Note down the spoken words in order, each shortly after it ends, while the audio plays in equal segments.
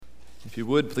If you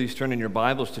would, please turn in your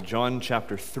Bibles to John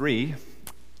chapter 3,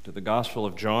 to the Gospel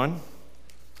of John.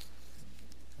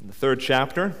 In the third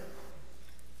chapter,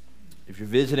 if you're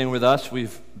visiting with us,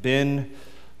 we've been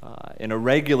in a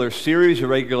regular series, a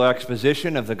regular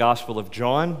exposition of the Gospel of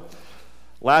John.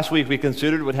 Last week we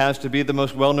considered what has to be the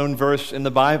most well-known verse in the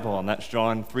Bible, and that's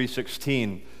John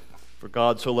 3:16. For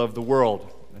God so loved the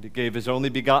world, that he gave his only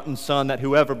begotten Son, that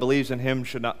whoever believes in him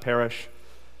should not perish,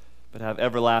 but have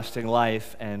everlasting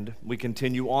life. And we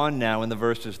continue on now in the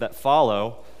verses that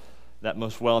follow that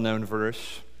most well-known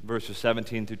verse, verses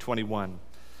 17 through 21.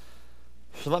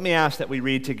 So let me ask that we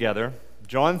read together.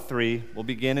 John 3, we'll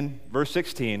begin in verse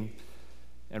 16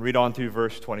 and read on through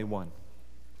verse 21.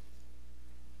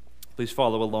 Please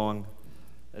follow along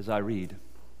as I read.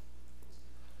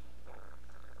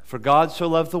 For God so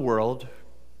loved the world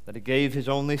that he gave his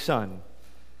only Son,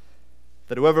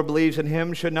 that whoever believes in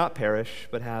him should not perish,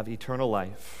 but have eternal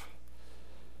life.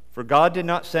 For God did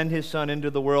not send his Son into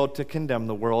the world to condemn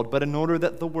the world, but in order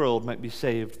that the world might be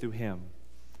saved through him.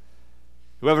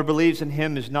 Whoever believes in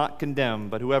him is not condemned,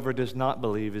 but whoever does not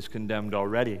believe is condemned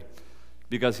already,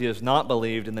 because he has not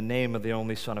believed in the name of the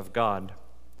only Son of God.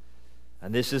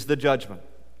 And this is the judgment.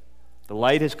 The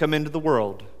light has come into the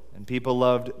world, and people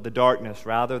loved the darkness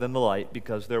rather than the light,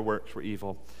 because their works were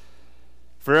evil.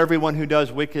 For everyone who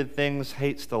does wicked things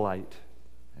hates the light,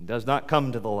 and does not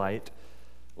come to the light,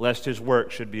 lest his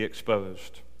work should be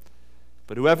exposed.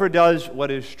 But whoever does what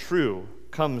is true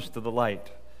comes to the light,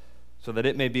 so that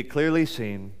it may be clearly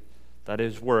seen that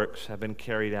his works have been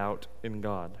carried out in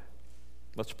God.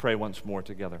 Let's pray once more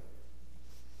together.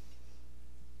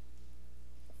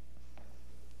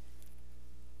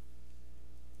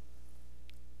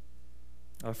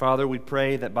 Our Father, we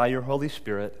pray that by your Holy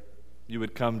Spirit, you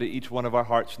would come to each one of our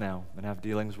hearts now and have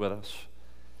dealings with us.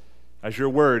 As your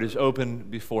word is open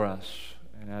before us,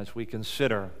 and as we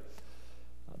consider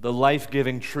the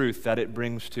life-giving truth that it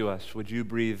brings to us, would you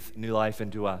breathe new life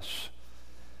into us?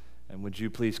 And would you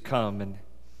please come and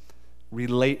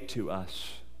relate to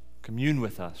us, commune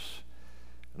with us,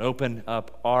 and open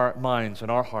up our minds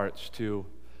and our hearts to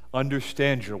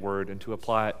understand your word and to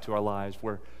apply it to our lives.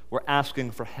 We're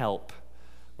asking for help.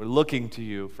 We're looking to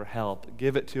you for help.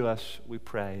 Give it to us, we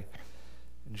pray.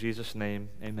 In Jesus' name,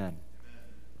 amen.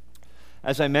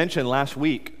 As I mentioned last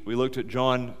week, we looked at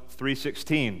John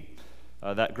 3:16,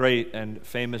 that great and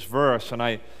famous verse, and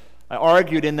I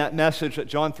argued in that message that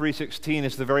John 3:16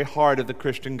 is the very heart of the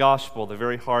Christian gospel, the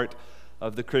very heart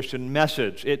of the Christian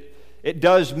message. It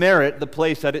does merit the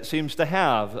place that it seems to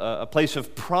have, a place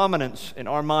of prominence in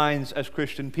our minds as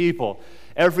Christian people.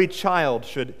 Every child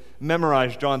should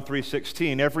memorize John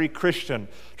 3:16. Every Christian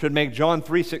should make John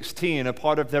 3:16 a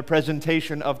part of their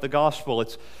presentation of the gospel.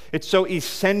 It's so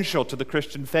essential to the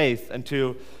Christian faith and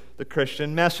to the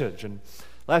Christian message. And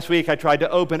last week I tried to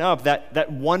open up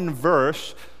that one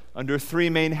verse under three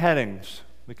main headings.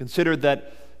 We considered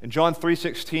that in John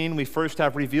 3:16 we first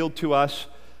have revealed to us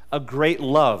a great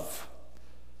love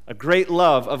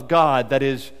of God that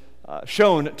is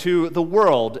shown to the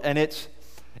world, and it's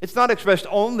not expressed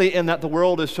only in that the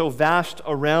world is so vast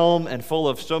a realm and full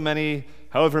of so many,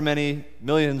 however many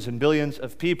millions and billions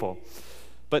of people.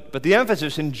 But the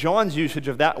emphasis in John's usage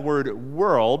of that word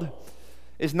world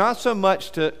is not so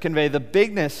much to convey the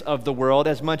bigness of the world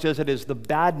as much as it is the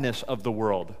badness of the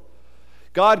world.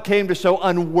 God came to so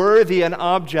unworthy an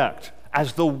object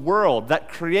as the world that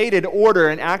created order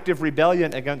and active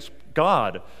rebellion against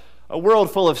God. A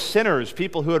world full of sinners,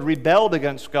 people who had rebelled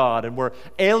against God and were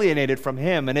alienated from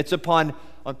him. And it's upon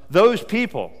those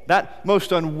people, that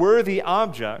most unworthy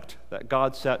object, that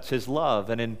God sets his love.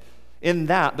 And in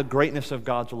that, the greatness of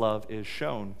God's love is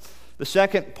shown. The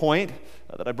second point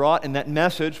that I brought in that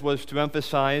message was to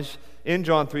emphasize in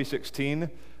John 3:16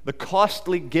 the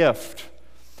costly gift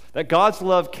that God's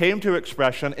love came to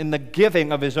expression in the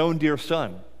giving of his own dear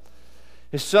Son.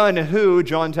 His Son who,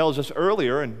 John tells us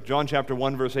earlier in John chapter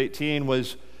 1, verse 18,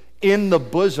 was in the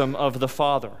bosom of the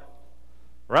Father,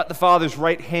 or at the Father's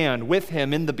right hand with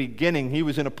him in the beginning. He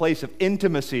was in a place of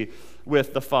intimacy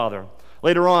with the Father.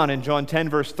 Later on in John 10,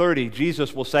 verse 30,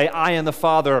 Jesus will say, I and the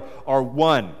Father are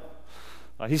one.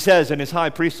 He says in his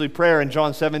high priestly prayer in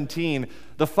John 17,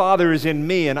 the Father is in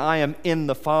me and I am in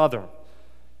the Father.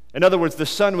 In other words, the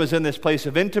Son was in this place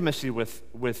of intimacy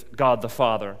with God the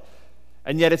Father.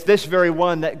 And yet it's this very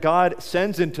one that God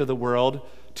sends into the world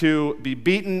to be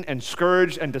beaten and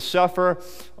scourged and to suffer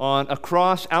on a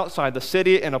cross outside the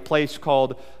city in a place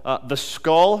called the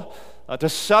Skull, to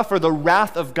suffer the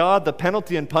wrath of God, the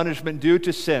penalty and punishment due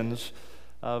to sins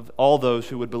of all those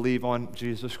who would believe on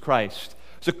Jesus Christ.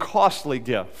 It's a costly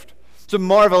gift. It's a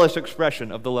marvelous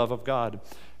expression of the love of God.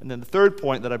 And then the third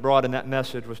point that I brought in that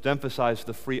message was to emphasize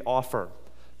the free offer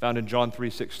found in John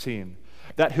 3:16,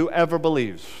 that whoever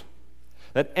believes,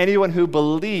 that anyone who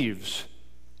believes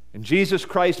in Jesus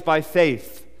Christ by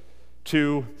faith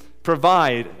to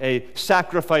provide a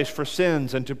sacrifice for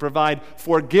sins and to provide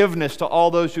forgiveness to all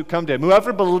those who come to him,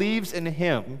 whoever believes in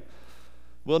him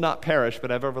will not perish but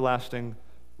have everlasting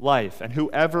life. And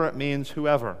whoever, it means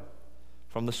whoever,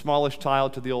 from the smallest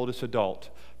child to the oldest adult,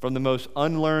 from the most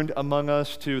unlearned among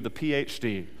us to the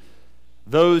PhD,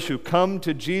 those who come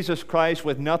to Jesus Christ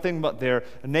with nothing but their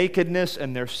nakedness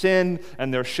and their sin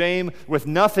and their shame, with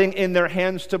nothing in their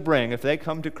hands to bring, if they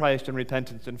come to Christ in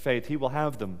repentance and faith, he will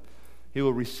have them. He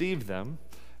will receive them,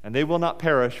 and they will not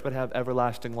perish but have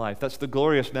everlasting life. That's the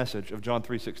glorious message of John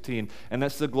 3:16, and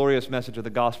that's the glorious message of the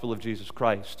gospel of Jesus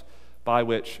Christ, by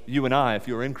which you and I, if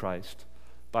you're in Christ,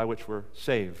 by which we're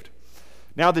saved.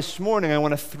 Now this morning I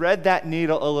want to thread that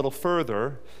needle a little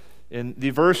further in the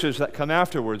verses that come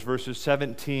afterwards, verses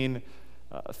 17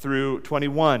 through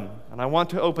 21. And I want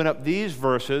to open up these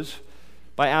verses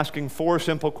by asking four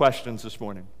simple questions this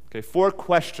morning. Okay, four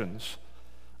questions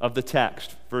of the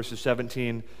text, verses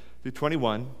 17 through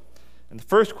 21. And the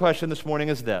first question this morning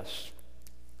is this: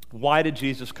 why did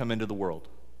Jesus come into the world?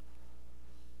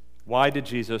 Why did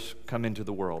Jesus come into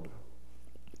the world?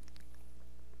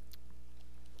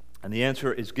 And the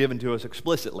answer is given to us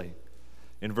explicitly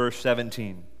in verse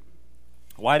 17.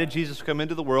 Why did Jesus come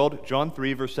into the world? John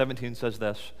 3, verse 17 says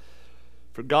this: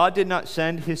 "For God did not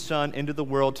send his Son into the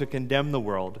world to condemn the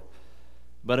world,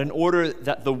 but in order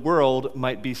that the world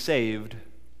might be saved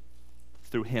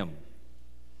through him."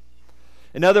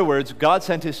 In other words, God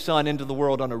sent his Son into the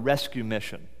world on a rescue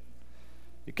mission.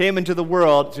 He came into the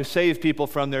world to save people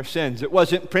from their sins. It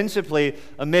wasn't principally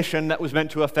a mission that was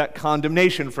meant to effect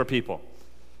condemnation for people,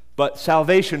 but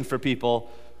salvation for people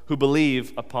who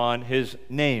believe upon his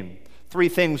name. Three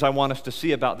things I want us to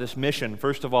see about this mission.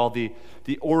 First of all, the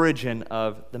origin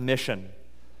of the mission.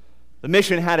 The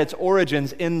mission had its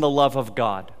origins in the love of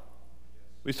God.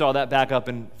 We saw that back up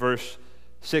in verse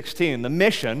 16. The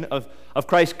mission of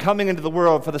Christ coming into the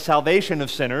world for the salvation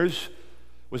of sinners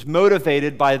was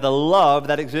motivated by the love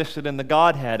that existed in the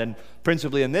Godhead, and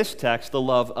principally in this text, the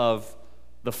love of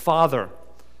the Father.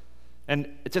 And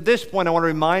it's at this point I want to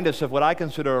remind us of what I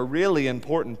consider a really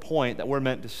important point that we're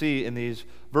meant to see in these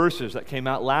verses that came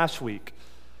out last week.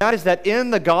 That is that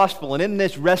in the gospel and in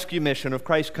this rescue mission of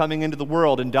Christ coming into the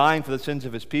world and dying for the sins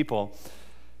of his people,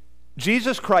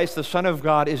 Jesus Christ, the Son of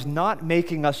God, is not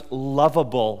making us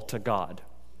lovable to God.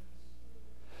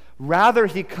 Rather,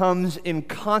 he comes in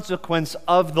consequence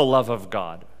of the love of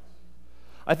God.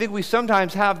 I think we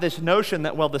sometimes have this notion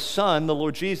that, well, the Son, the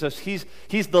Lord Jesus, he's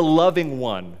the loving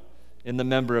one in the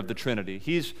member of the Trinity.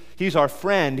 He's our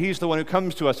friend. He's the one who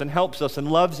comes to us and helps us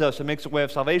and loves us and makes a way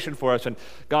of salvation for us. And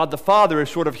God the Father is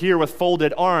sort of here with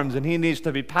folded arms, and he needs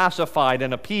to be pacified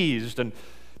and appeased. And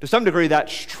to some degree,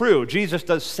 that's true. Jesus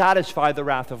does satisfy the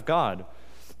wrath of God.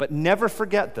 But never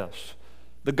forget this.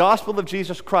 The gospel of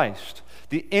Jesus Christ,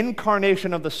 the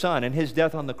incarnation of the Son and his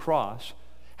death on the cross,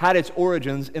 had its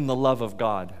origins in the love of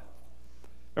God.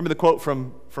 Remember the quote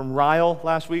from Ryle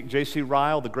last week, J.C.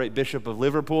 Ryle, the great bishop of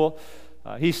Liverpool?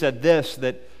 He said this,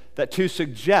 that to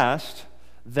suggest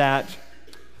that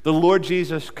the Lord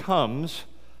Jesus comes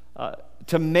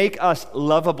to make us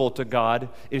lovable to God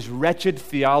is wretched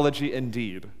theology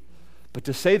indeed. But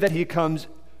to say that he comes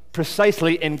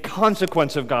precisely in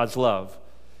consequence of God's love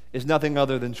is nothing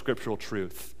other than scriptural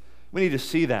truth. We need to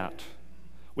see that.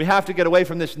 We have to get away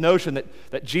from this notion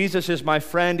that Jesus is my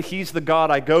friend, he's the God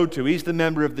I go to, he's the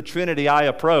member of the Trinity I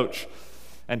approach,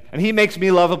 and he makes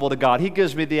me lovable to God. He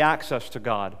gives me the access to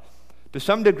God. To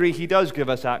some degree, he does give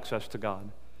us access to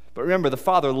God. But remember, the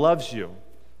Father loves you,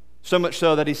 so much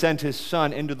so that he sent his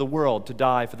Son into the world to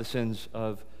die for the sins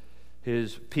of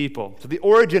his people. So the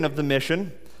origin of the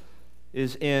mission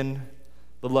is in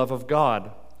the love of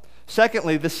God.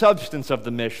 Secondly, the substance of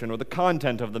the mission, or the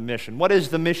content of the mission. What is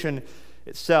the mission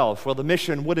itself? Well, the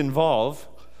mission would involve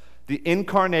the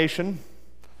incarnation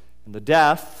and the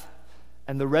death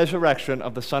and the resurrection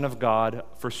of the Son of God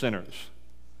for sinners.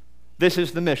 This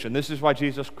is the mission. This is why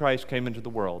Jesus Christ came into the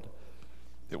world.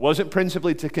 It wasn't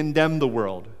principally to condemn the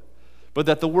world, but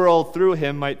that the world through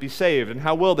him might be saved. And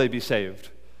how will they be saved?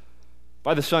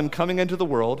 By the Son coming into the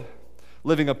world,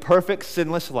 living a perfect,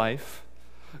 sinless life,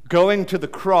 going to the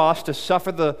cross to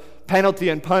suffer the penalty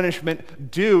and punishment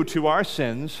due to our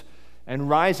sins, and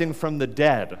rising from the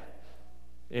dead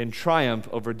in triumph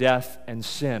over death and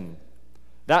sin.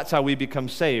 That's how we become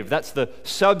saved. That's the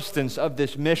substance of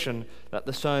this mission that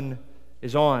the Son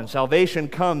is on. Salvation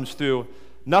comes through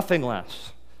nothing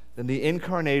less than the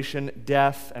incarnation,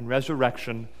 death, and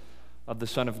resurrection of the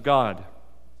Son of God.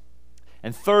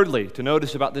 And thirdly, to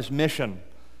notice about this mission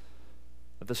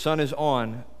that the Son is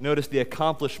on, notice the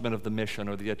accomplishment of the mission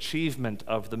or the achievement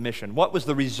of the mission. What was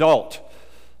the result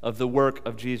of the work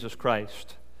of Jesus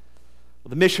Christ?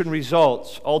 Well, the mission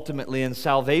results ultimately in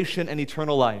salvation and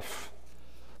eternal life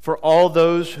for all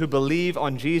those who believe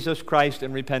on Jesus Christ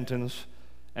in repentance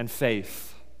and faith.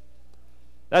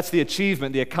 That's the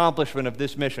achievement, the accomplishment of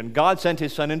this mission. God sent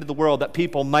His Son into the world that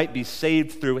people might be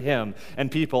saved through Him, and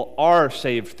people are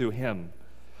saved through Him.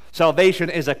 Salvation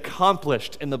is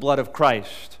accomplished in the blood of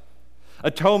Christ.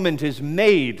 Atonement is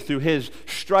made through His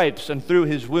stripes and through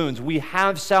His wounds. We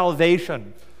have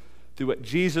salvation through what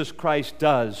Jesus Christ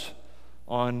does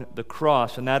on the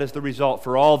cross, and that is the result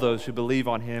for all those who believe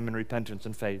on Him in repentance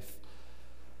and faith.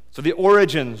 So the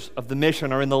origins of the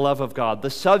mission are in the love of God. The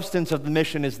substance of the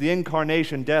mission is the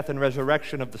incarnation, death, and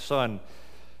resurrection of the Son.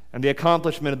 And the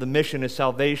accomplishment of the mission is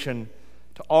salvation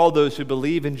to all those who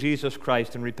believe in Jesus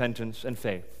Christ in repentance and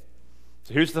faith.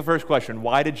 So here's the first question.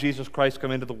 Why did Jesus Christ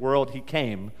come into the world? He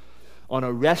came on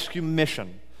a rescue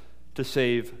mission to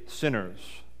save sinners.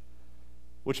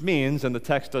 Which means, and the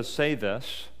text does say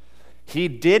this, He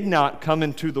did not come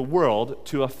into the world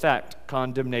to effect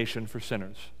condemnation for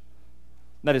sinners.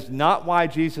 That is not why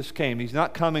Jesus came. He's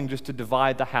not coming just to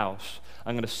divide the house.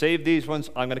 I'm going to save these ones,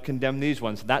 I'm going to condemn these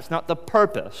ones. That's not the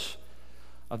purpose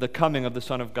of the coming of the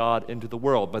Son of God into the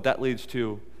world. But that leads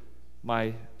to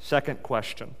my second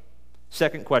question.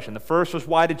 Second question. The first was,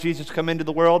 why did Jesus come into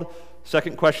the world?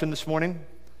 Second question this morning.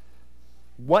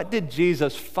 What did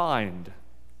Jesus find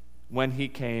when He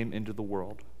came into the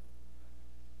world?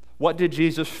 What did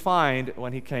Jesus find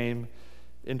when He came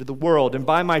into the world? And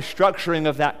by my structuring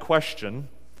of that question,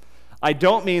 I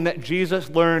don't mean that Jesus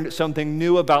learned something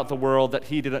new about the world that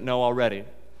He didn't know already.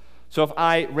 So if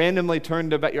I randomly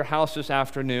turned up at your house this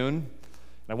afternoon,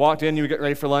 and I walked in, you were getting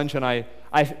ready for lunch, and I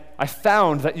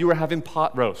found that you were having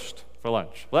pot roast for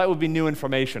lunch. Well, that would be new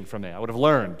information for me. I would have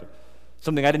learned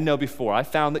something I didn't know before. I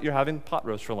found that you're having pot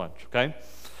roast for lunch, okay?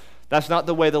 That's not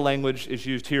the way the language is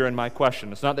used here in my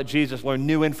question. It's not that Jesus learned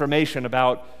new information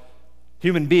about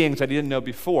human beings that He didn't know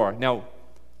before. Now,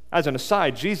 as an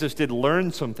aside, Jesus did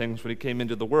learn some things when He came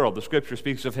into the world. The Scripture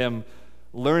speaks of Him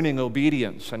learning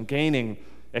obedience and gaining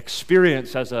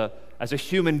experience as a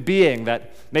human being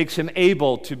that makes Him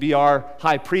able to be our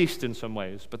high priest in some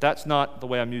ways. But that's not the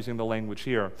way I'm using the language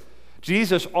here.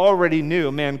 Jesus already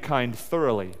knew mankind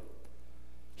thoroughly.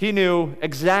 He knew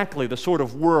exactly the sort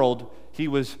of world He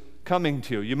was coming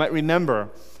to. You might remember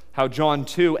how John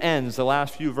 2 ends, the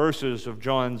last few verses of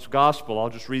John's gospel. I'll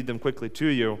just read them quickly to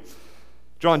you.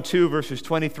 John 2, verses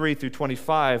 23 through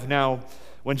 25. Now,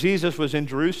 when Jesus was in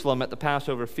Jerusalem at the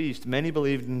Passover feast, many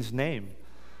believed in His name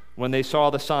when they saw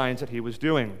the signs that He was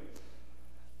doing.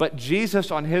 But Jesus,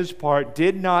 on His part,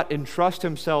 did not entrust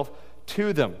Himself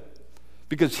to them,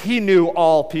 because He knew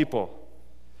all people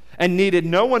and needed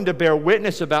no one to bear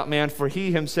witness about man, for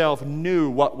He Himself knew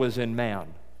what was in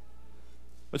man.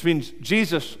 Which means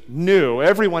Jesus knew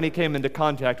everyone He came into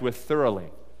contact with thoroughly.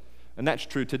 And that's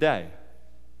true today.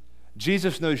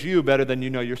 Jesus knows you better than you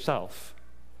know yourself.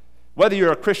 Whether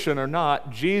you're a Christian or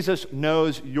not, Jesus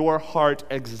knows your heart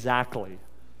exactly.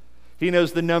 He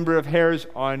knows the number of hairs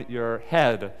on your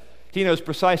head. He knows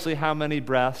precisely how many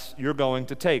breaths you're going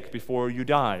to take before you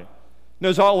die. He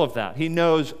knows all of that. He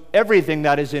knows everything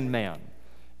that is in man.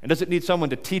 And doesn't need someone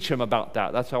to teach Him about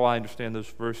that. That's how I understand those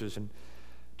verses in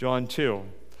John 2.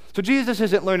 So Jesus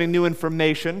isn't learning new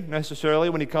information necessarily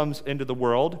when He comes into the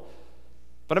world.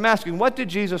 But I'm asking, what did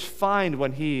Jesus find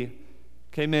when He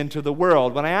came into the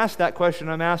world? When I ask that question,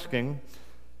 I'm asking,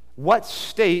 what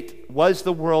state was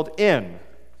the world in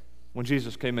when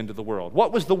Jesus came into the world?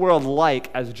 What was the world like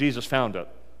as Jesus found it?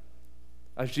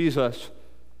 As Jesus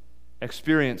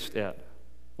experienced it?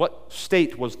 What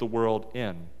state was the world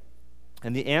in?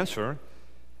 And the answer,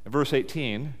 in verse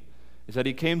 18, is that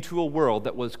He came to a world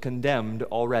that was condemned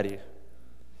already.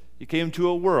 He came to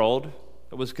a world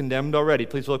that was condemned already.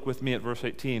 Please look with me at verse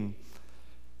 18.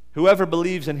 Whoever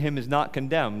believes in Him is not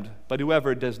condemned, but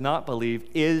whoever does not believe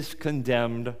is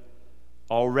condemned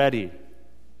already,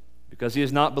 because he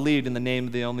has not believed in the name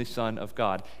of the only Son of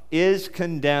God. Is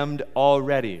condemned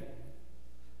already.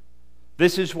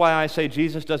 This is why I say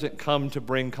Jesus doesn't come to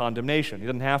bring condemnation. He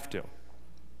doesn't have to.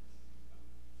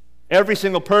 Every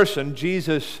single person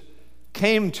Jesus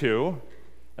came to,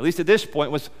 at least at this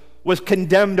point, was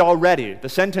condemned already. The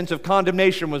sentence of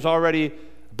condemnation was already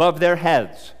above their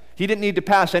heads. He didn't need to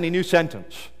pass any new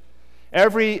sentence.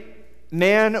 Every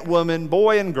man, woman,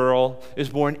 boy, and girl is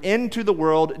born into the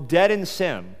world dead in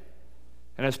sin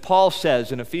And as Paul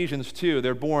says in Ephesians 2,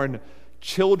 they're born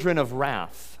children of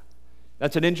wrath.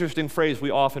 That's an interesting phrase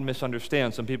we often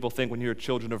misunderstand. Some people think when you're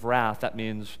children of wrath, that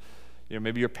means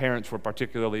maybe your parents were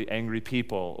particularly angry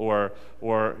people, or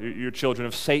you're children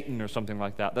of Satan or something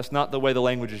like that. That's not the way the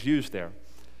language is used there.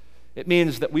 It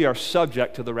means that we are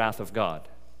subject to the wrath of God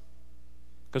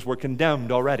because we're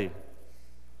condemned already.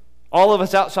 All of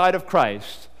us outside of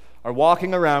Christ are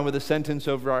walking around with a sentence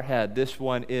over our head. This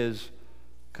one is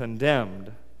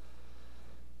condemned.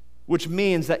 Which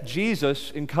means that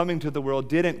Jesus, in coming to the world,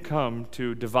 didn't come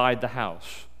to divide the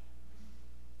house.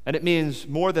 And it means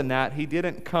more than that. He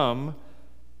didn't come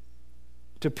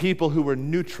to people who were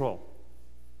neutral.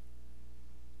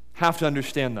 Have to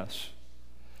understand this.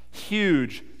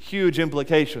 Huge, huge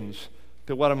implications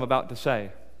to what I'm about to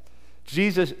say.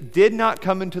 Jesus did not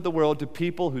come into the world to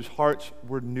people whose hearts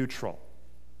were neutral.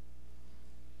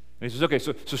 And he says, okay,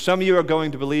 so some of you are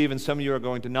going to believe and some of you are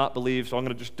going to not believe, so I'm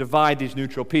going to just divide these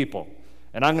neutral people,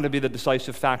 and I'm going to be the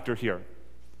decisive factor here.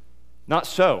 Not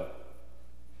so.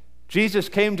 Jesus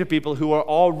came to people who are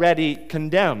already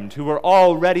condemned, who are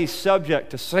already subject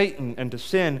to Satan and to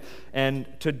sin and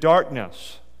to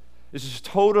darkness. This is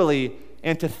totally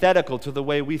antithetical to the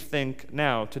way we think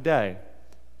now, today.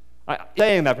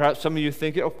 Saying that, perhaps some of you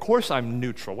think, of course I'm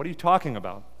neutral. What are you talking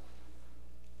about?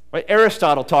 Right?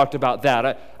 Aristotle talked about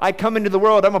that. I come into the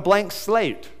world, I'm a blank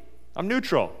slate. I'm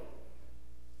neutral.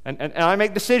 And I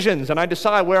make decisions, and I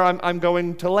decide where I'm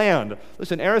going to land.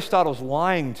 Listen, Aristotle's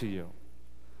lying to you.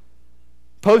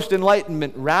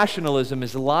 Post-Enlightenment rationalism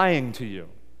is lying to you.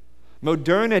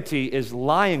 Modernity is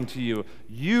lying to you.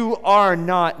 You are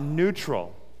not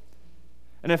neutral.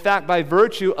 And in fact, by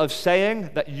virtue of saying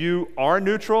that you are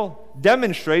neutral,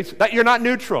 demonstrates that you're not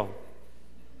neutral.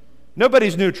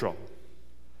 Nobody's neutral.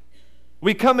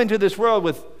 We come into this world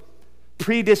with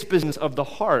predispositions of the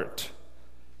heart,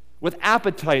 with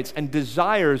appetites and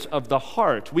desires of the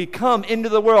heart. We come into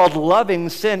the world loving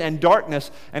sin and darkness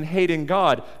and hating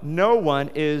God. No one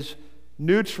is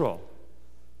neutral.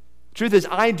 Truth is,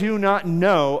 I do not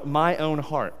know my own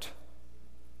heart.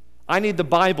 I need the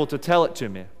Bible to tell it to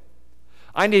me.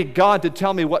 I need God to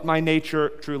tell me what my nature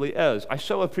truly is. I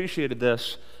so appreciated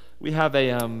this. We have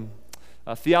a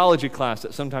theology class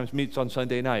that sometimes meets on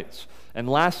Sunday nights. And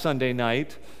last Sunday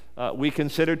night, we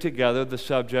considered together the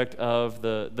subject of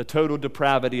the total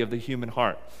depravity of the human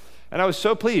heart. And I was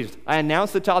so pleased. I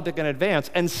announced the topic in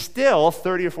advance, and still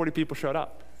 30 or 40 people showed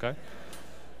up. Okay?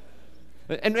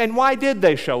 And why did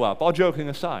they show up, all joking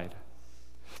aside?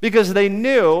 Because they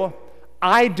knew,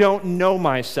 I don't know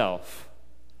myself.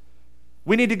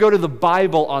 We need to go to the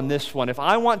Bible on this one. If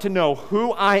I want to know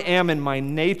who I am in my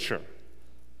nature,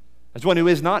 as one who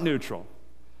is not neutral,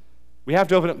 we have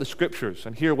to open up the Scriptures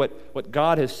and hear what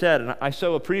God has said. And I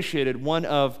so appreciated one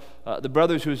of the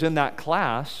brothers who was in that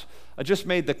class just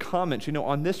made the comment,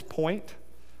 on this point,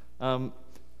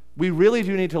 we really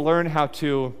do need to learn how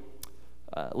to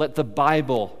let the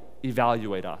Bible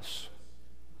evaluate us.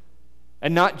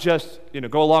 And not just,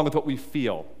 go along with what we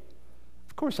feel.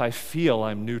 Of course I feel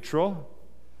I'm neutral.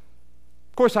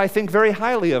 Of course I think very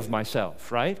highly of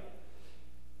myself, right?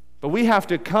 But we have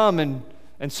to come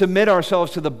and submit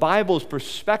ourselves to the Bible's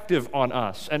perspective on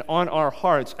us and on our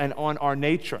hearts and on our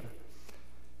nature.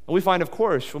 And we find, of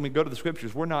course, when we go to the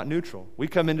Scriptures, we're not neutral. We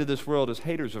come into this world as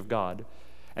haters of God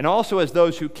and also as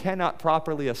those who cannot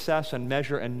properly assess and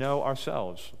measure and know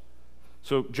ourselves.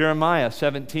 So Jeremiah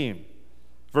 17,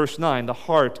 verse 9, the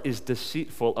heart is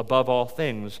deceitful above all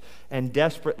things and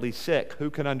desperately sick. Who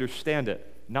can understand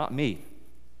it? Not me.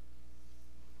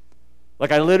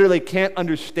 Like I literally can't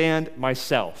understand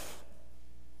myself.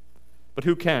 But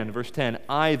who can? Verse 10,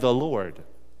 I, the Lord,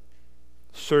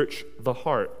 search the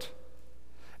heart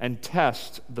and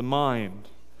test the mind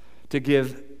to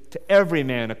give to every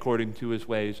man according to his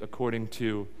ways, according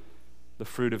to the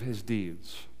fruit of his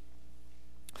deeds.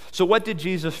 So what did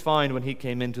Jesus find when he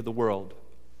came into the world?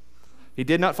 He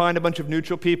did not find a bunch of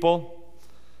neutral people.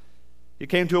 He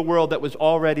came to a world that was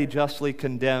already justly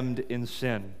condemned in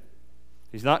sin.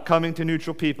 He's not coming to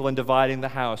neutral people and dividing the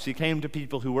house. He came to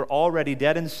people who were already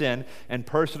dead in sin and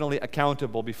personally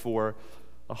accountable before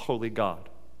a holy God.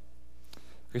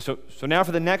 Okay, so now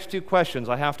for the next two questions,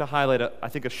 I have to highlight, I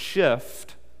think, a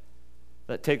shift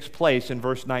that takes place in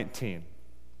verse 19.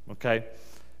 Okay?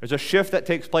 There's a shift that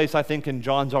takes place, I think, in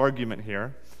John's argument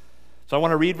here. So I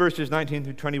want to read verses 19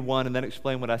 through 21 and then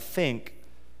explain what I think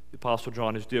the Apostle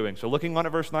John is doing. So looking on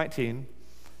at verse 19,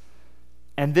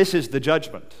 and this is the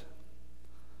judgment.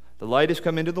 The light has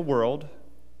come into the world,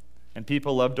 and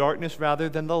people love darkness rather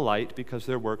than the light because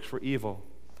their works were evil.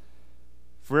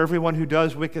 For everyone who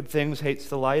does wicked things hates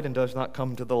the light and does not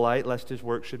come to the light, lest his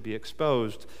work should be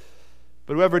exposed.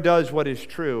 But whoever does what is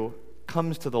true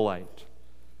comes to the light,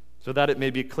 so that it may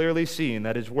be clearly seen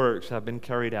that his works have been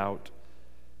carried out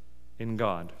in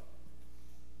God.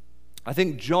 I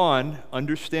think John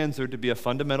understands there to be a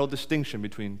fundamental distinction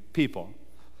between people.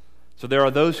 So there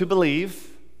are those who believe,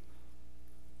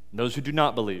 and those who do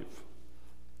not believe.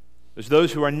 There's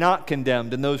those who are not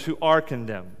condemned and those who are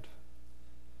condemned.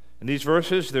 In these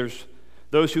verses, there's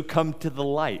those who come to the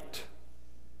light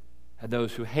and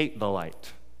those who hate the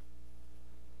light.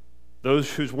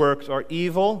 Those whose works are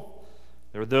evil,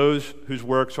 there are those whose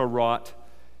works are wrought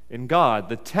in God.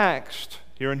 The text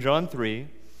here in John 3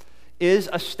 is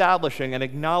establishing and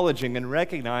acknowledging and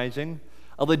recognizing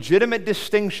a legitimate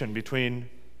distinction between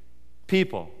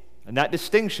people. And that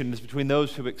distinction is between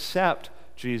those who accept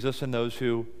Jesus and those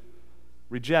who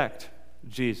reject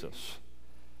Jesus.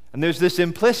 And there's this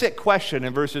implicit question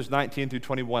in verses 19 through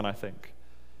 21, I think.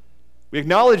 We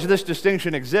acknowledge this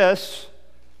distinction exists.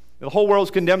 The whole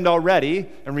world's condemned already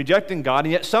and rejecting God,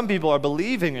 and yet some people are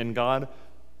believing in God.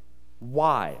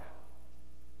 Why?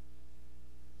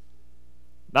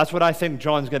 That's what I think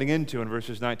John's getting into in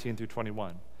verses 19 through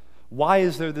 21. Why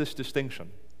is there this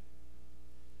distinction?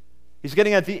 He's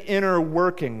getting at the inner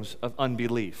workings of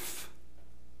unbelief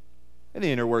and the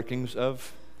inner workings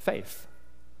of faith.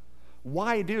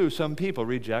 Why do some people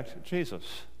reject Jesus?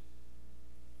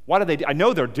 Why do they? I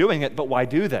know they're doing it, but why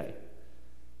do they?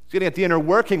 He's getting at the inner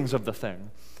workings of the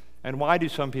thing. And why do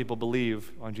some people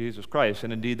believe on Jesus Christ?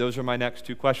 And indeed, those are my next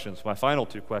two questions, my final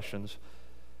two questions.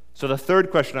 So the third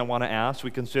question I want to ask,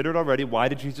 we considered already, why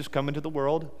did Jesus come into the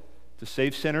world? To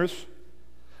save sinners.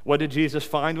 What did Jesus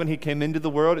find when he came into the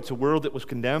world? It's a world that was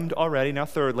condemned already. Now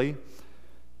thirdly,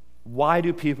 why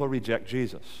do people reject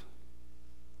Jesus?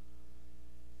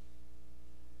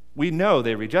 We know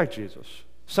they reject Jesus.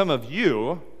 Some of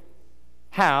you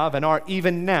have and are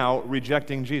even now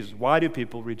rejecting Jesus. Why do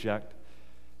people reject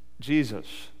Jesus?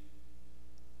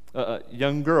 A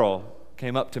young girl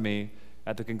came up to me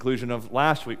at the conclusion of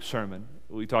last week's sermon.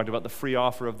 We talked about the free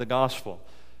offer of the gospel.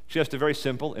 She asked a very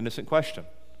simple, innocent question.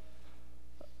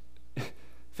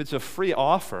 If it's a free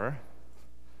offer,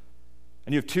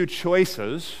 and you have two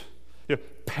choices,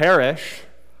 perish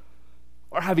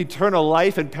or have eternal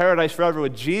life in paradise forever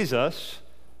with Jesus,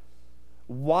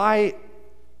 why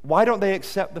don't they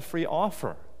accept the free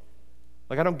offer?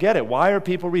 Like, I don't get it. Why are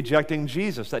people rejecting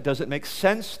Jesus? That doesn't make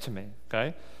sense to me,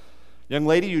 okay? Young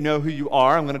lady, you know who you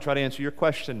are. I'm going to try to answer your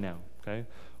question now, okay?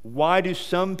 Why do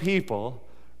some people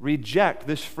reject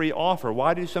this free offer?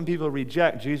 Why do some people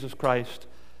reject Jesus Christ,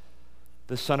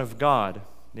 the Son of God?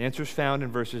 The answer is found in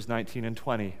verses 19 and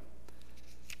 20.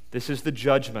 This is the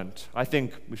judgment. I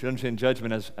think we should understand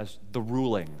judgment as the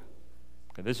ruling.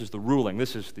 Okay, this is the ruling.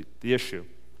 This is the issue.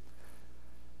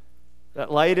 That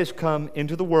light has come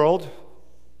into the world,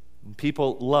 and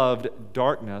people loved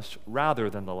darkness rather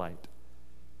than the light,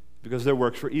 because their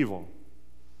works were evil.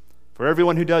 For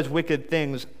everyone who does wicked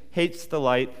things hates the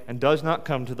light and does not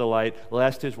come to the light,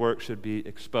 lest his work should be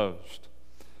exposed.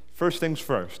 First things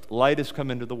first, light has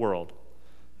come into the world.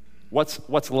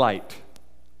 What's light?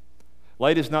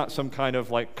 Light is not some kind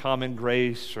of like common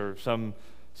grace or some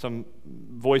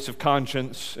voice of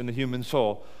conscience in the human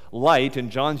soul. Light,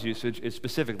 in John's usage, is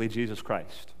specifically Jesus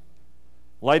Christ.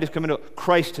 Light has come into,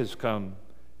 Christ has come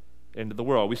into the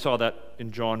world. We saw that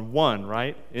in John 1,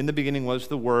 right? In the beginning was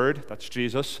the Word, that's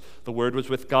Jesus. The Word was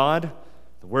with God.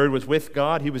 The Word was with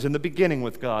God. He was in the beginning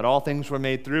with God. All things were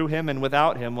made through him, and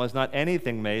without him was not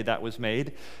anything made that was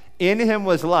made. In him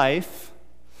was life,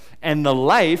 and the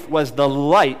life was the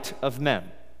light of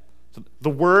men. So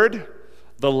the Word,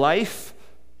 the life,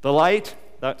 the light,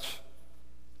 that's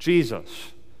Jesus.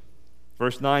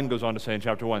 Verse 9 goes on to say in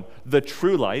chapter 1, the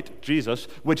true light, Jesus,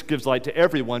 which gives light to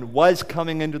everyone, was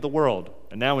coming into the world.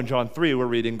 And now in John 3, we're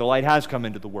reading, the light has come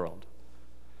into the world.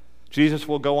 Jesus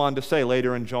will go on to say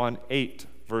later in John 8,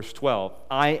 verse 12,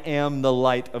 I am the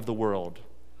light of the world.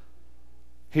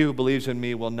 He who believes in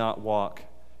me will not walk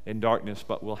in darkness,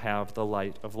 but will have the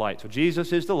light of light. So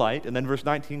Jesus is the light. And then verse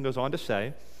 19 goes on to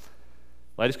say,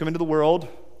 light has come into the world,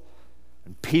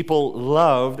 and people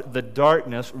loved the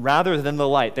darkness rather than the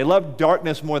light. They loved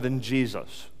darkness more than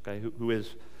Jesus, okay, who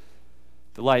is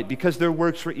the light, because their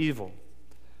works were evil.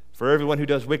 For everyone who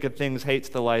does wicked things hates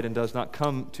the light and does not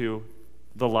come to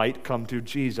the light, come to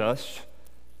Jesus,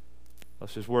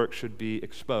 lest his work should be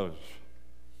exposed.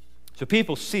 So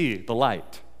people see the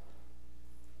light.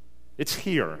 It's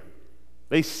here.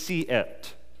 They see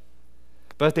it.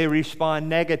 But they respond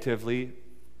negatively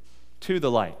to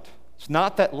the light. It's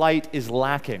not that light is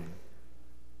lacking.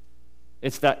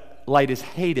 It's that light is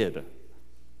hated.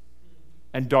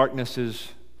 and darkness is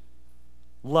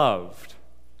loved.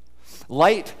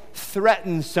 Light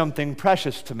threatens something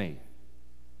precious to me.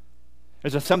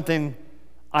 There's a something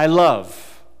I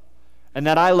love, and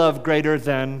that I love greater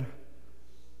than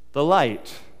the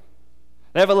light.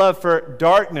 They have a love for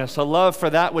darkness, a love for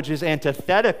that which is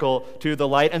antithetical to the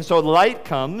light. And so the light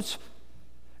comes,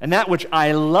 and that which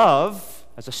I love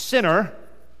as a sinner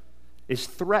is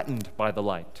threatened by the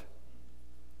light.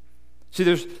 See,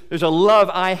 there's a love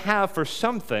I have for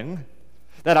something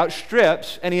that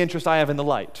outstrips any interest I have in the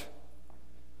light.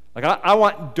 Like, I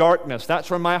want darkness. That's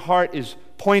where my heart is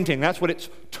pointing. That's what it's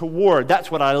toward.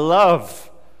 That's what I love.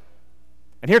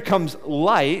 And here comes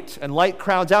light, and light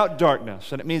crowds out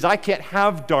darkness, and it means I can't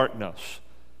have darkness.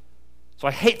 So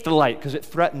I hate the light because it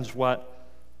threatens what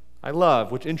I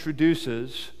love, which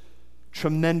introduces a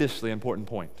tremendously important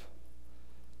point.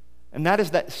 And that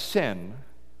is that sin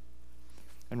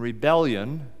and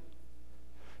rebellion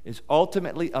is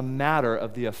ultimately a matter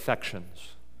of the affections.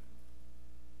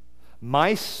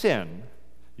 My sin,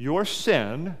 your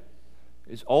sin,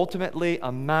 is ultimately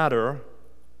a matter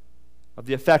of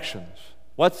the affections.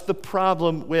 What's the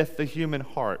problem with the human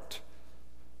heart?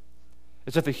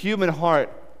 It's that the human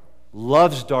heart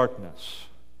loves darkness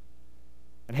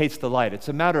and hates the light. It's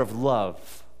a matter of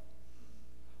love.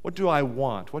 What do I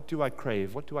want? What do I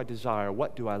crave? What do I desire?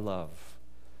 What do I love?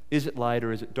 Is it light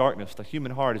or is it darkness? The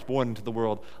human heart is born into the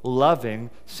world loving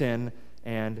sin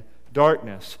and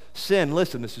darkness. Sin,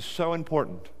 listen, this is so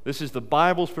important. This is the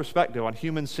Bible's perspective on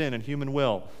human sin and human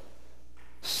will.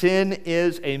 Sin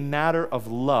is a matter of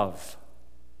love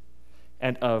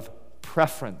and of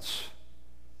preference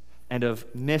and of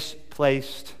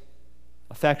misplaced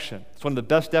affection. It's one of the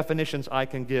best definitions I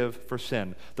can give for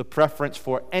sin. The preference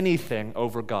for anything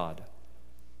over God.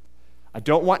 I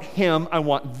don't want him, I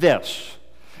want this.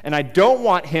 And I don't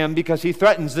want him because he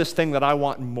threatens this thing that I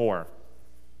want more.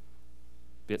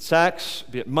 Be it sex,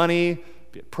 be it money,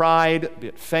 be it pride, be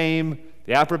it fame,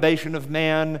 the approbation of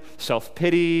man,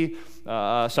 self-pity,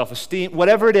 self-esteem,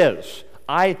 whatever it is.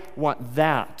 I want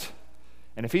that.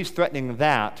 And if he's threatening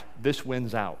that, this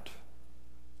wins out.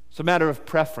 It's a matter of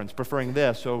preference, preferring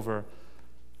this over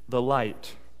the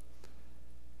light.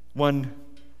 One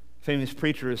famous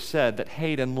preacher has said that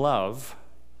hate and love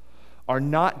are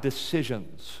not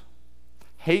decisions.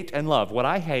 Hate and love, what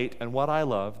I hate and what I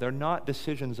love, they're not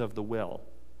decisions of the will.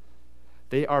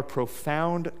 They are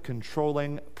profound,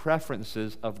 controlling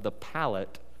preferences of the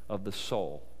palate of the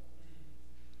soul.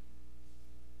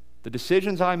 The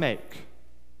decisions I make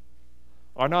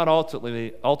are not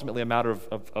ultimately a matter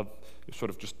of sort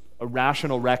of just a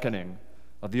rational reckoning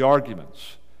of the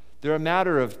arguments. They're a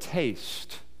matter of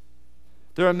taste.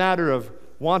 They're a matter of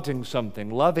wanting something,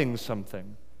 loving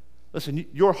something. Listen,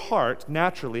 your heart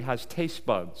naturally has taste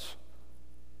buds.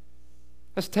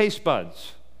 Has taste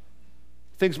buds.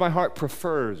 Things my heart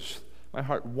prefers, my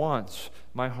heart wants,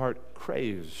 my heart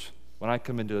craves when I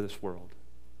come into this world.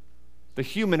 The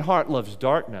human heart loves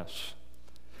darkness.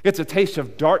 It's a taste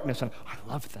of darkness, and I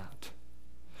love that.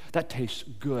 That tastes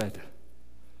good.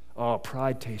 Oh,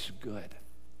 pride tastes good.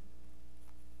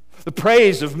 The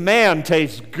praise of man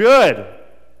tastes good.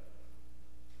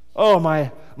 Oh,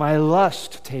 my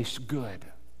lust tastes good.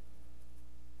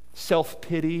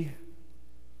 Self-pity,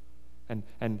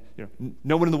 and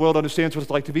no one in the world understands what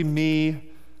it's like to be me,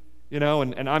 and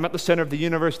I'm at the center of the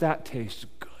universe. That tastes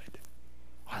good.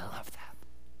 Oh, I love that.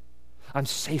 I'm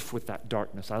safe with that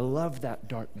darkness. I love that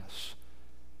darkness.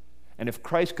 And if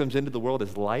Christ comes into the world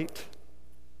as light,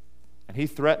 and he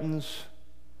threatens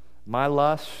my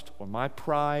lust or my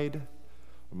pride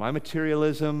or my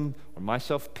materialism or my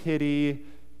self-pity,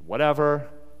 whatever,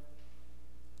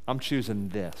 I'm choosing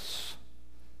this.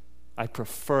 I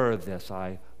prefer this.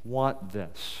 I want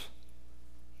this.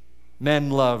 Men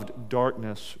loved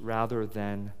darkness rather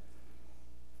than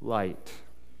light.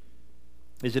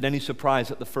 Is it any surprise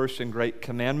that the first and great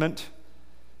commandment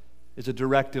is a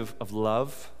directive of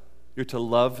love? You're to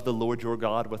love the Lord your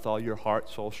God with all your heart,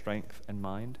 soul, strength, and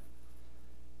mind.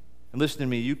 And listen to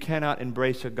me, you cannot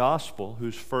embrace a gospel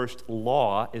whose first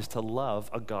law is to love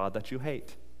a God that you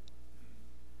hate.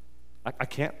 I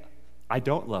can't. I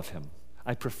don't love him.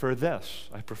 I prefer this.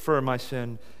 I prefer my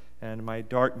sin and my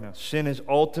darkness. Sin is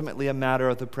ultimately a matter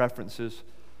of the preferences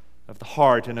of the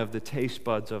heart and of the taste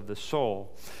buds of the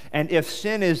soul. And if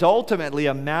sin is ultimately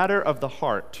a matter of the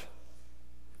heart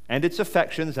and its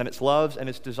affections and its loves and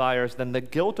its desires, then the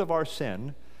guilt of our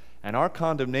sin and our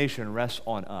condemnation rests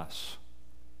on us.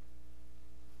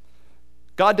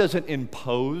 God doesn't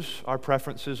impose our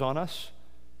preferences on us.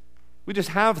 We just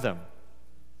have them.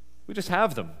 We just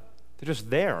have them. They're just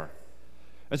there.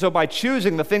 And so by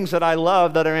choosing the things that I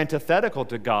love that are antithetical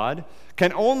to God,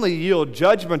 can only yield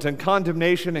judgment and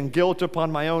condemnation and guilt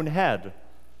upon my own head.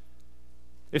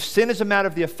 If sin is a matter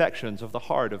of the affections of the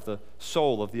heart, of the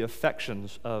soul, of the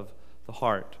affections of the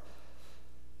heart,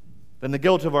 then the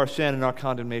guilt of our sin and our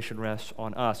condemnation rests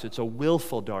on us. It's a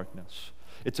willful darkness.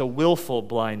 It's a willful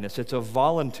blindness. It's a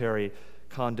voluntary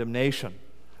condemnation.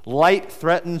 Light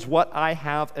threatens what I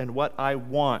have and what I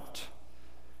want.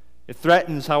 It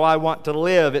threatens how I want to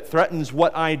live. It threatens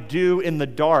what I do in the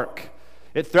dark.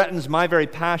 It threatens my very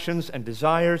passions and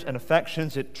desires and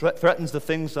affections. It threatens the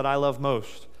things that I love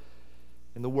most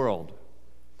in the world.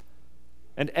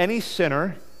 And any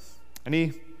sinner,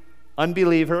 any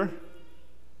unbeliever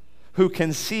who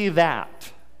can see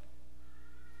that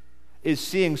is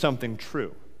seeing something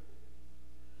true.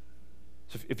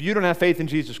 So if you don't have faith in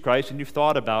Jesus Christ and you've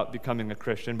thought about becoming a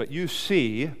Christian, but you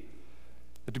see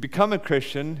that to become a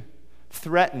Christian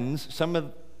threatens some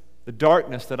of the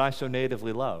darkness that I so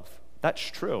natively love. That's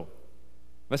true.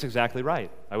 That's exactly right.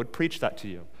 I would preach that to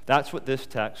you. That's what this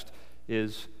text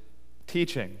is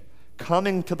teaching.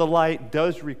 Coming to the light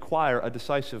does require a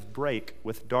decisive break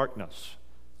with darkness.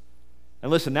 And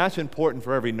listen, that's important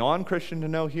for every non-Christian to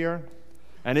know here,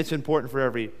 and it's important for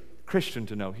every Christian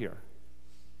to know here.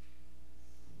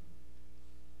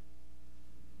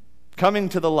 Coming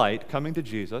to the light, coming to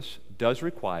Jesus, does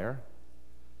require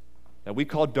that we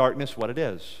call darkness what it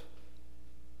is,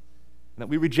 and that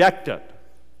we reject it,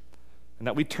 and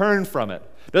that we turn from it.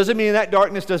 Doesn't mean that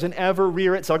darkness doesn't ever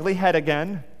rear its ugly head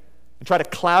again and try to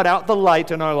cloud out the light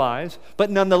in our lives,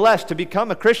 but nonetheless, to become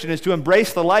a Christian is to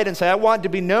embrace the light and say, I want to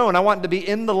be known, I want to be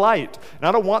in the light, and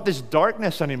I don't want this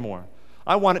darkness anymore.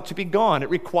 I want it to be gone.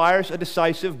 It requires a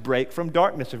decisive break from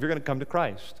darkness if you're going to come to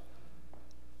Christ.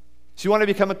 So you want to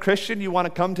become a Christian, you want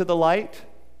to come to the light,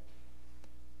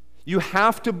 you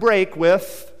have to break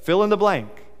with, fill in the blank,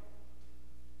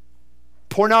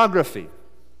 pornography.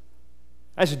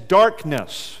 That's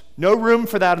darkness. No room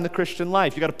for that in the Christian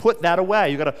life. You've got to put that away.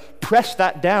 You've got to press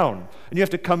that down, and you have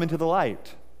to come into the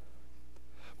light.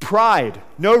 Pride,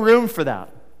 no room for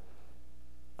that.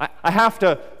 I have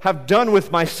to have done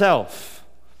with myself,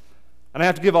 and I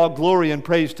have to give all glory and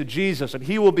praise to Jesus, and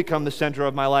He will become the center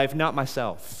of my life, not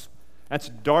myself. That's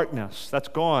darkness. That's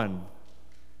gone.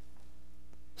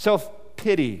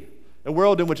 Self-pity, a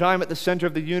world in which I'm at the center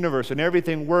of the universe and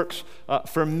everything works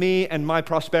for me and my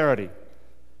prosperity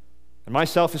and my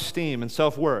self-esteem and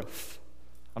self-worth.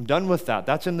 I'm done with that.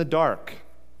 That's in the dark.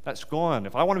 That's gone.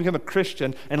 If I want to become a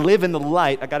Christian and live in the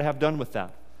light, I got to have done with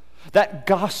that. That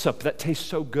gossip that tastes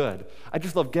so good. I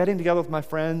just love getting together with my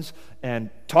friends and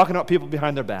talking about people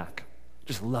behind their back.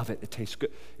 Just love it. It tastes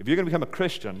good. If you're going to become a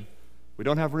Christian, we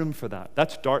don't have room for that.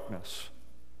 That's darkness.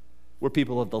 We're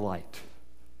people of the light.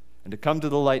 And to come to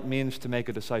the light means to make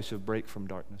a decisive break from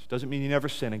darkness. Doesn't mean you never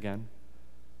sin again.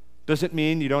 Doesn't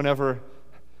mean you don't ever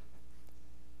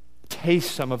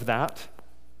taste some of that.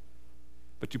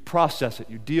 But you process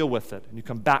it, you deal with it, and you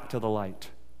come back to the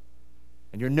light.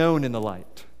 And you're known in the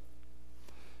light.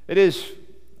 It is,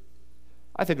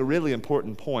 I think, a really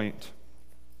important point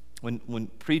when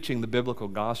preaching the biblical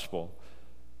gospel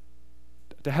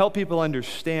to help people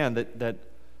understand that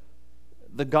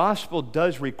the gospel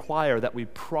does require that we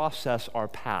process our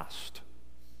past.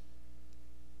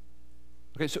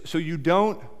 Okay, so you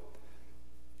don't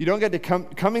get to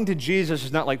coming to Jesus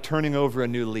is not like turning over a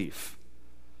new leaf.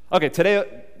 Okay,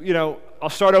 today, I'll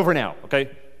start over now,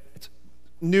 okay? It's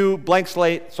new, blank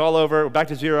slate, it's all over, we're back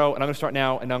to zero, and I'm going to start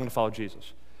now, and now I'm going to follow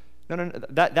Jesus. No,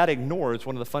 that ignores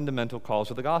one of the fundamental calls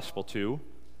of the gospel to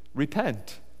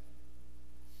repent.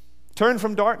 Turn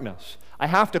from darkness. I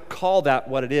have to call that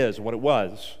what it is, what it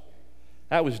was.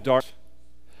 That was dark.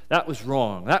 That was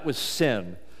wrong. That was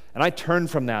sin. And I turn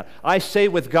from that. I say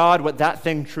with God what that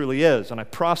thing truly is, and I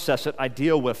process it, I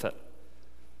deal with it.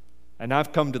 And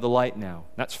I've come to the light now.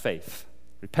 That's faith.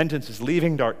 Repentance is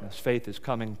leaving darkness. Faith is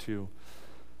coming to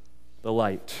the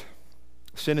light.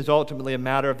 Sin is ultimately a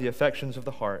matter of the affections of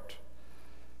the heart.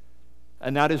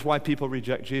 And that is why people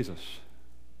reject Jesus.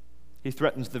 He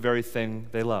threatens the very thing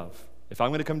they love. If I'm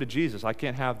going to come to Jesus, I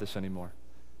can't have this anymore.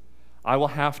 I will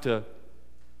have to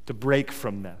break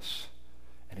from this.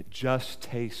 And it just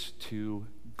tastes too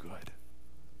good.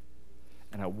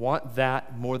 And I want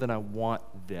that more than I want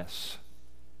this.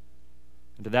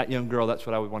 And to that young girl, that's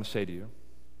what I would want to say to you.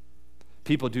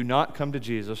 People do not come to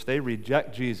Jesus. They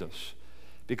reject Jesus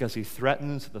because He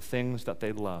threatens the things that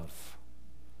they love.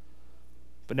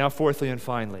 But now, fourthly and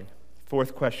finally,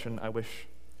 fourth question I wish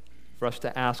for us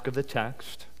to ask of the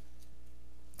text.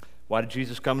 Why did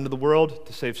Jesus come into the world?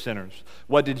 To save sinners.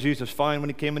 What did Jesus find when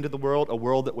he came into the world? A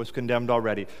world that was condemned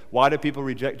already. Why do people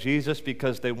reject Jesus?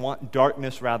 Because they want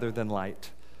darkness rather than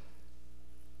light.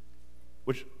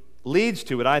 Which leads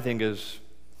to what I think is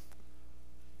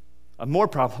a more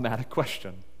problematic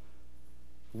question.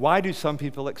 Why do some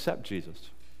people accept Jesus?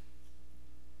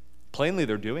 Plainly,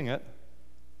 they're doing it.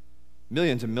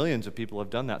 Millions and millions of people have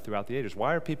done that throughout the ages.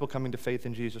 Why are people coming to faith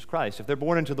in Jesus Christ? If they're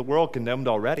born into the world condemned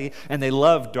already, and they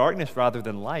love darkness rather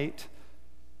than light,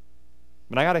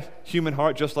 I mean, I got a human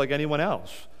heart just like anyone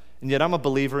else, and yet I'm a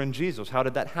believer in Jesus. How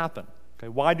did that happen? Okay,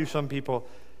 why do some people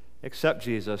accept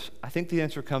Jesus? I think the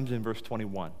answer comes in verse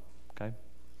 21. Okay?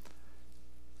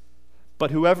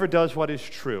 But whoever does what is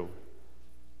true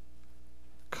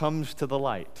comes to the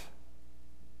light,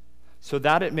 so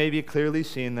that it may be clearly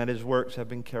seen that his works have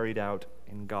been carried out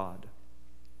in God.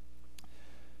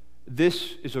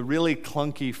 This is a really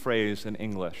clunky phrase in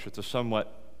English. It's a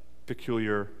somewhat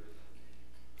peculiar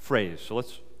phrase. So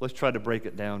let's try to break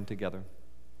it down together.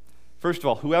 First of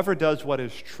all, whoever does what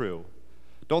is true.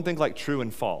 Don't think like true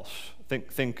and false. Think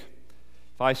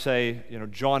if I say,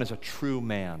 John is a true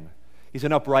man. He's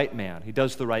an upright man. He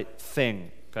does the right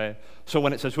thing. Okay? So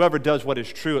when it says whoever does what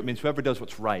is true, it means whoever does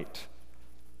what's right,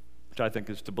 which I think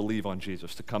is to believe on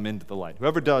Jesus, to come into the light.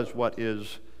 Whoever does what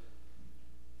is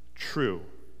true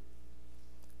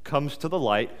comes to the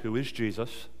light, who is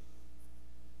Jesus.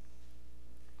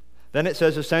 Then it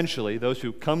says essentially, those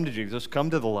who come to Jesus come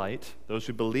to the light, those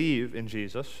who believe in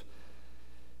Jesus.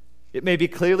 It may be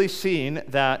clearly seen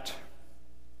that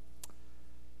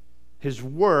his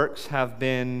works have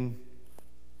been,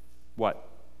 what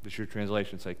does your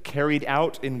translation say? Carried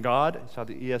out in God. That's how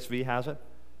the ESV has it.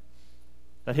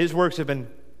 That his works have been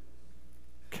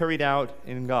carried out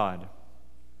in God.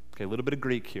 Okay, a little bit of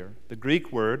Greek here. The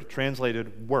Greek word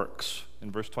translated works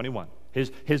in verse 21.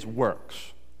 His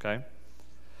works, okay?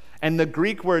 And the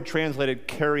Greek word translated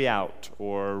carry out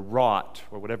or wrought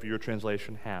or whatever your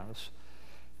translation has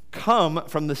come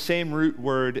from the same root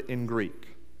word in Greek.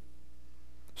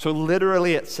 So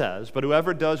literally it says, but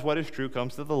whoever does what is true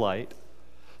comes to the light,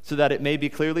 so that it may be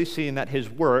clearly seen that his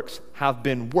works have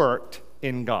been worked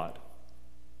in God.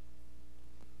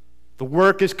 The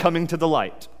work is coming to the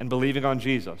light and believing on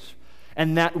Jesus.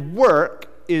 And that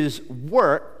work is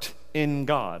worked in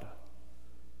God.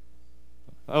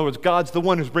 In other words, God's the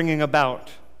one who's bringing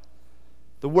about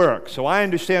the work. So I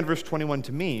understand verse 21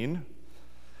 to mean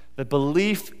that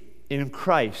belief in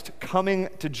Christ, coming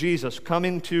to Jesus,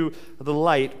 coming to the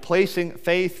light, placing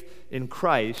faith in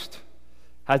Christ,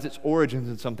 has its origins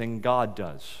in something God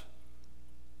does.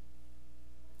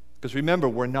 Because remember,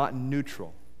 we're not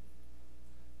neutral.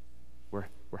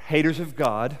 We're haters of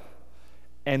God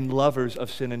and lovers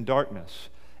of sin and darkness.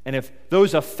 And if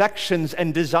those affections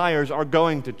and desires are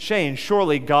going to change,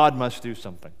 surely God must do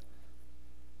something.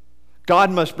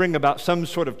 God must bring about some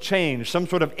sort of change, some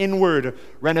sort of inward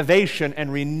renovation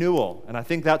and renewal. And I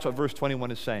think that's what verse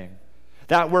 21 is saying.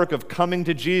 That work of coming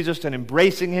to Jesus and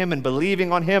embracing him and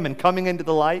believing on him and coming into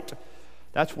the light,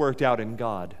 that's worked out in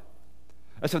God.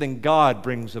 That's something God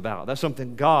brings about. That's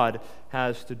something God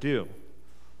has to do.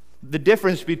 The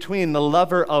difference between the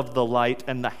lover of the light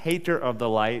and the hater of the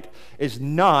light is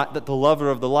not that the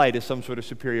lover of the light is some sort of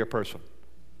superior person.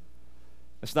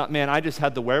 It's not, man, I just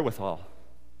had the wherewithal.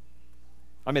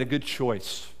 I made a good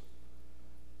choice.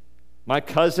 My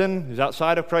cousin who's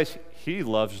outside of Christ, he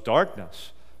loves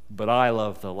darkness, but I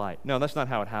love the light. No, that's not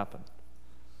how it happened.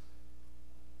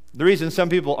 The reason some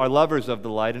people are lovers of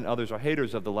the light and others are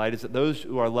haters of the light is that those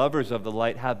who are lovers of the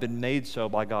light have been made so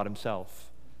by God himself.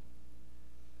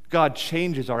 God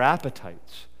changes our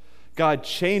appetites. God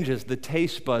changes the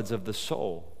taste buds of the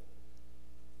soul.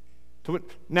 So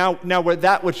now where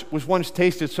that which was once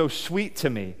tasted so sweet to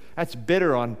me, that's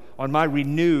bitter on my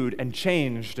renewed and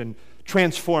changed and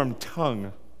transformed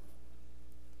tongue.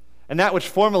 And that which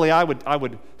formerly I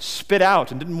would spit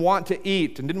out and didn't want to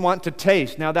eat and didn't want to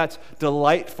taste, now that's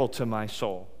delightful to my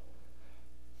soul.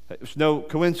 There's no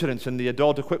coincidence in the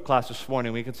adult equip class this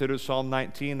morning we considered Psalm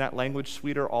 19, that language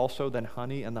sweeter also than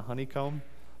honey and the honeycomb.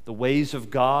 The ways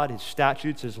of God, his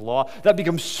statutes, his law, that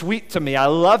becomes sweet to me. I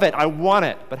love it. I want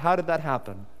it. But how did that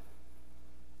happen?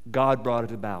 God brought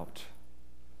it about.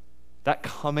 That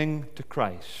coming to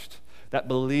Christ, that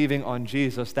believing on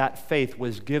Jesus, that faith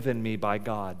was given me by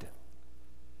God.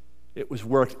 It was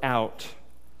worked out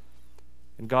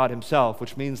in God himself,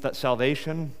 which means that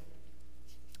salvation,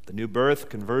 the new birth,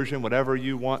 conversion, whatever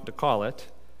you want to call it,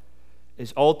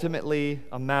 is ultimately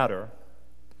a matter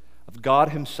of God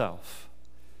himself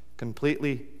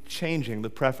completely changing the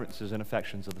preferences and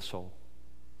affections of the soul.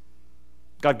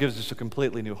 God gives us a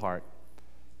completely new heart.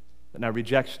 that now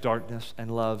rejects darkness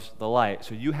and loves the light.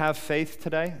 So you have faith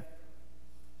today?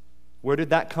 Where did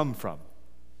that come from?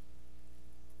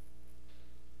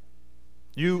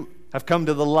 You have come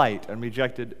to the light and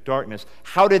rejected darkness.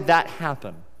 How did that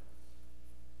happen?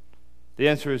 The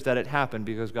answer is that it happened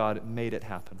because God made it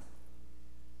happen.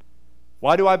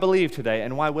 Why do I believe today,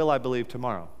 and why will I believe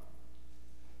tomorrow?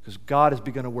 Because God has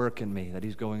begun a work in me that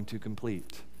He's going to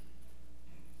complete.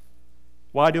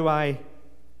 Why do I,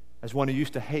 as one who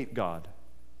used to hate God,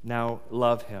 now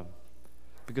love Him?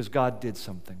 Because God did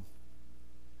something.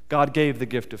 God gave the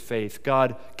gift of faith.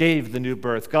 God gave the new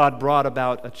birth. God brought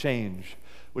about a change,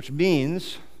 which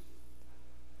means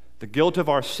the guilt of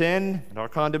our sin and our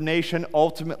condemnation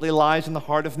ultimately lies in the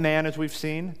heart of man, as we've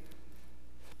seen.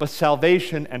 But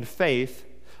salvation and faith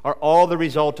are all the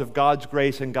result of God's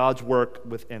grace and God's work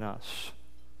within us.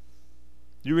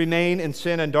 You remain in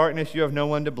sin and darkness, you have no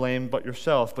one to blame but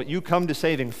yourself. But you come to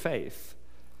saving faith.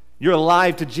 You're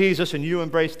alive to Jesus and you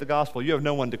embrace the gospel. You have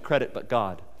no one to credit but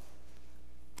God.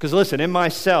 Because listen, in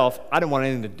myself, I didn't want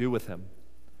anything to do with Him.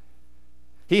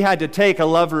 He had to take a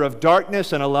lover of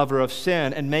darkness and a lover of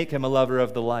sin and make him a lover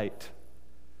of the light.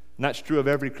 And that's true of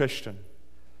every Christian.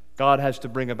 God has to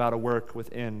bring about a work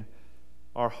within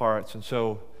our hearts. And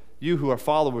so you who are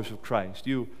followers of Christ,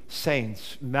 you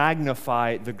saints,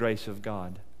 magnify the grace of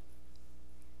God.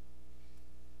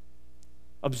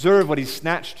 Observe what He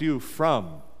snatched you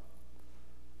from.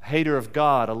 A hater of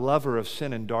God, a lover of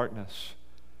sin and darkness.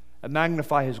 And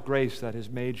magnify His grace that has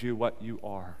made you what you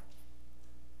are.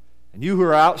 And you who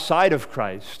are outside of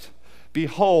Christ,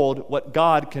 behold what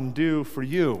God can do for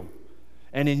you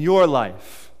and in your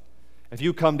life if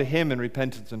you come to Him in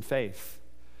repentance and faith.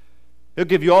 He'll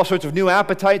give you all sorts of new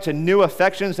appetites and new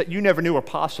affections that you never knew were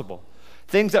possible.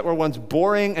 Things that were once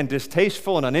boring and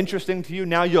distasteful and uninteresting to you,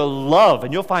 now you'll love,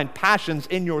 and you'll find passions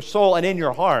in your soul and in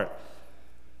your heart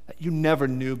that you never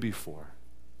knew before.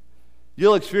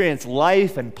 You'll experience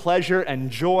life and pleasure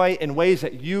and joy in ways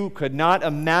that you could not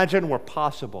imagine were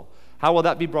possible. How will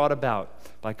that be brought about?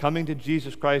 By coming to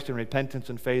Jesus Christ in repentance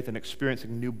and faith and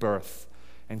experiencing new birth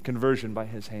and conversion by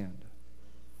His hand.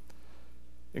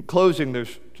 In closing,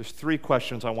 there's just 3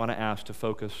 questions I want to ask to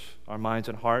focus our minds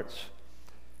and hearts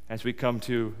as we come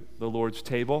to the Lord's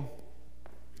table.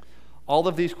 All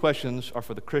of these questions are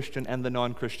for the Christian and the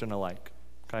non-Christian alike,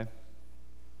 okay?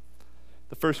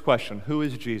 The first question, who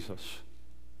is Jesus?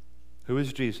 Who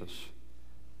is Jesus?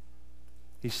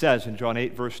 He says in John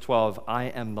 8, verse 12, I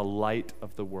am the light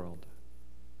of the world.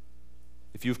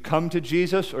 If you've come to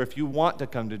Jesus, or if you want to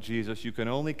come to Jesus, you can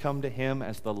only come to Him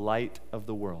as the light of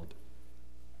the world.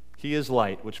 He is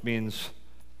light, which means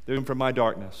there's room for my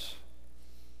darkness.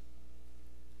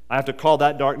 I have to call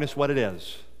that darkness what it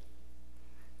is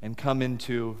and come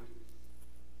into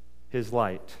His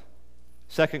light.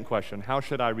 Second question, how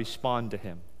should I respond to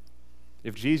Him?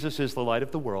 If Jesus is the light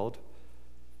of the world,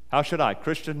 how should I,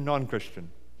 Christian, non-Christian,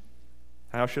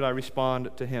 how should I respond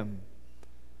to Him?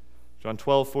 John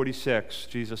 12:46,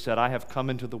 Jesus said, I have come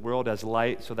into the world as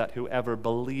light so that whoever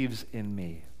believes in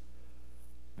me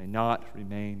may not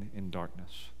remain in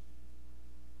darkness.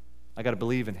 I got to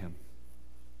believe in Him.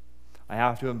 I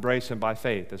have to embrace Him by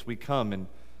faith as we come in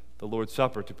the Lord's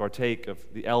Supper to partake of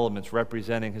the elements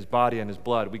representing His body and His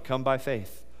blood. We come by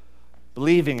faith,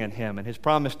 believing in Him, and His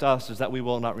promise to us is that we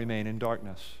will not remain in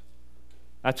darkness.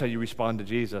 That's how you respond to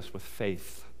Jesus, with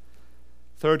faith.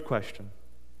 Third question,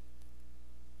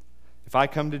 if I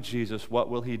come to Jesus, what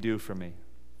will He do for me?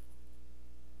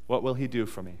 What will He do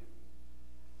for me?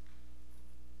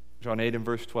 John 8 and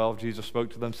verse 12, Jesus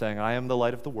spoke to them saying, I am the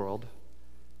light of the world.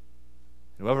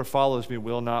 Whoever follows me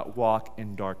will not walk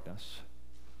in darkness,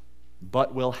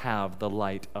 but will have the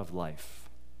light of life.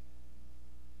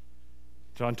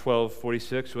 John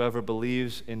 12:46, whoever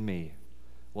believes in me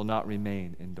will not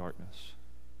remain in darkness.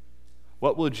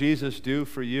 What will Jesus do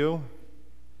for you?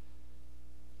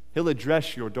 He'll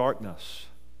address your darkness.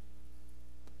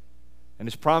 And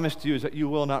His promise to you is that you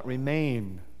will not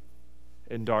remain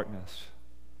in darkness.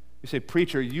 You say,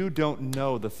 preacher, you don't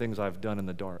know the things I've done in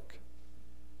the dark.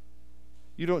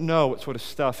 You don't know what sort of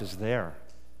stuff is there.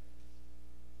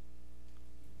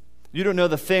 You don't know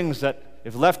the things that,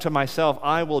 if left to myself,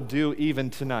 I will do even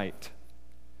tonight,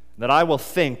 that I will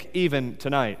think even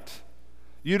tonight.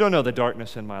 You don't know the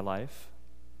darkness in my life.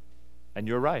 And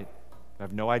you're right. I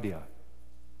have no idea.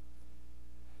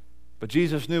 But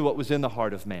Jesus knew what was in the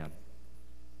heart of man.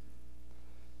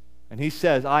 And He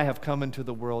says, I have come into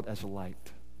the world as a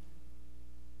light,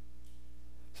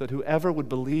 so that whoever would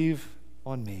believe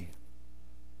on me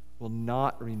will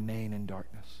not remain in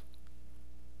darkness.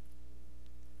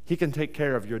 He can take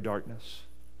care of your darkness,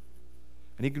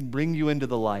 and He can bring you into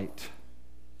the light.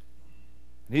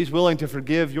 And He's willing to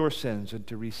forgive your sins and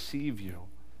to receive you.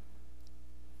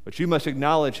 But you must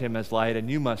acknowledge Him as light, and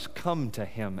you must come to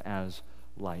Him as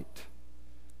light.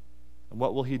 And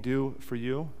what will He do for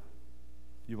you?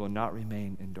 You will not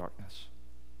remain in darkness.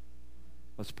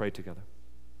 Let's pray together.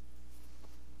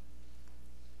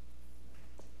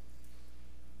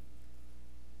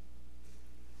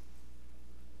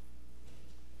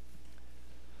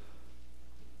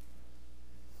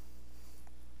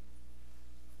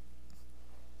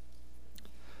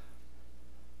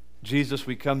 Jesus,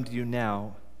 we come to you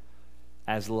now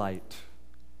as light.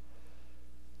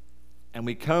 And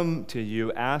we come to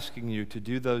you asking you to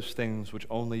do those things which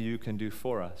only you can do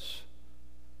for us.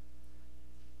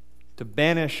 To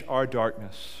banish our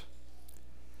darkness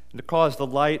and to cause the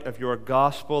light of your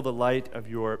gospel, the light of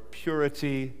your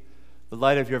purity, the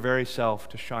light of your very self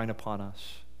to shine upon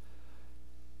us.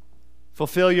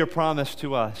 Fulfill your promise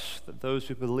to us that those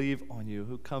who believe on you,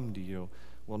 who come to you,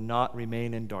 will not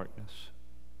remain in darkness,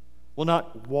 will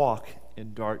not walk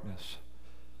in darkness,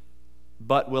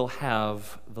 but will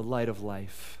have the light of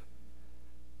life.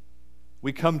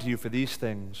 We come to you for these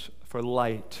things, for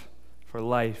light, for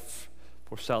life,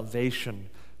 for salvation,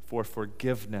 for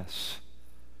forgiveness,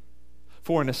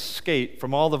 for an escape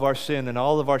from all of our sin and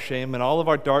all of our shame and all of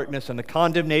our darkness and the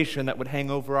condemnation that would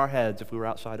hang over our heads if we were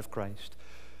outside of Christ.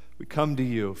 We come to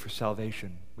you for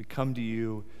salvation. We come to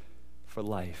you for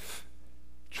life,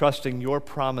 trusting your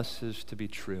promises to be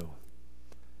true.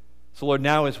 So, Lord,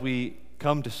 now as we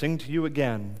come to sing to you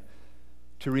again,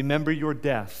 to remember your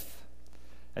death,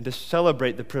 and to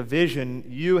celebrate the provision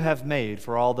you have made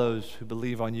for all those who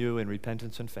believe on you in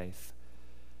repentance and faith,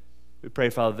 we pray,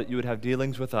 Father, that you would have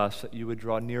dealings with us, that you would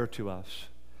draw near to us,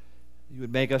 you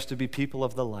would make us to be people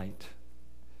of the light,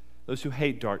 those who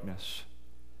hate darkness,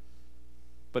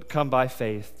 but come by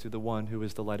faith to the one who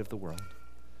is the light of the world.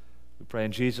 We pray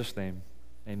in Jesus' name,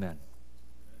 amen.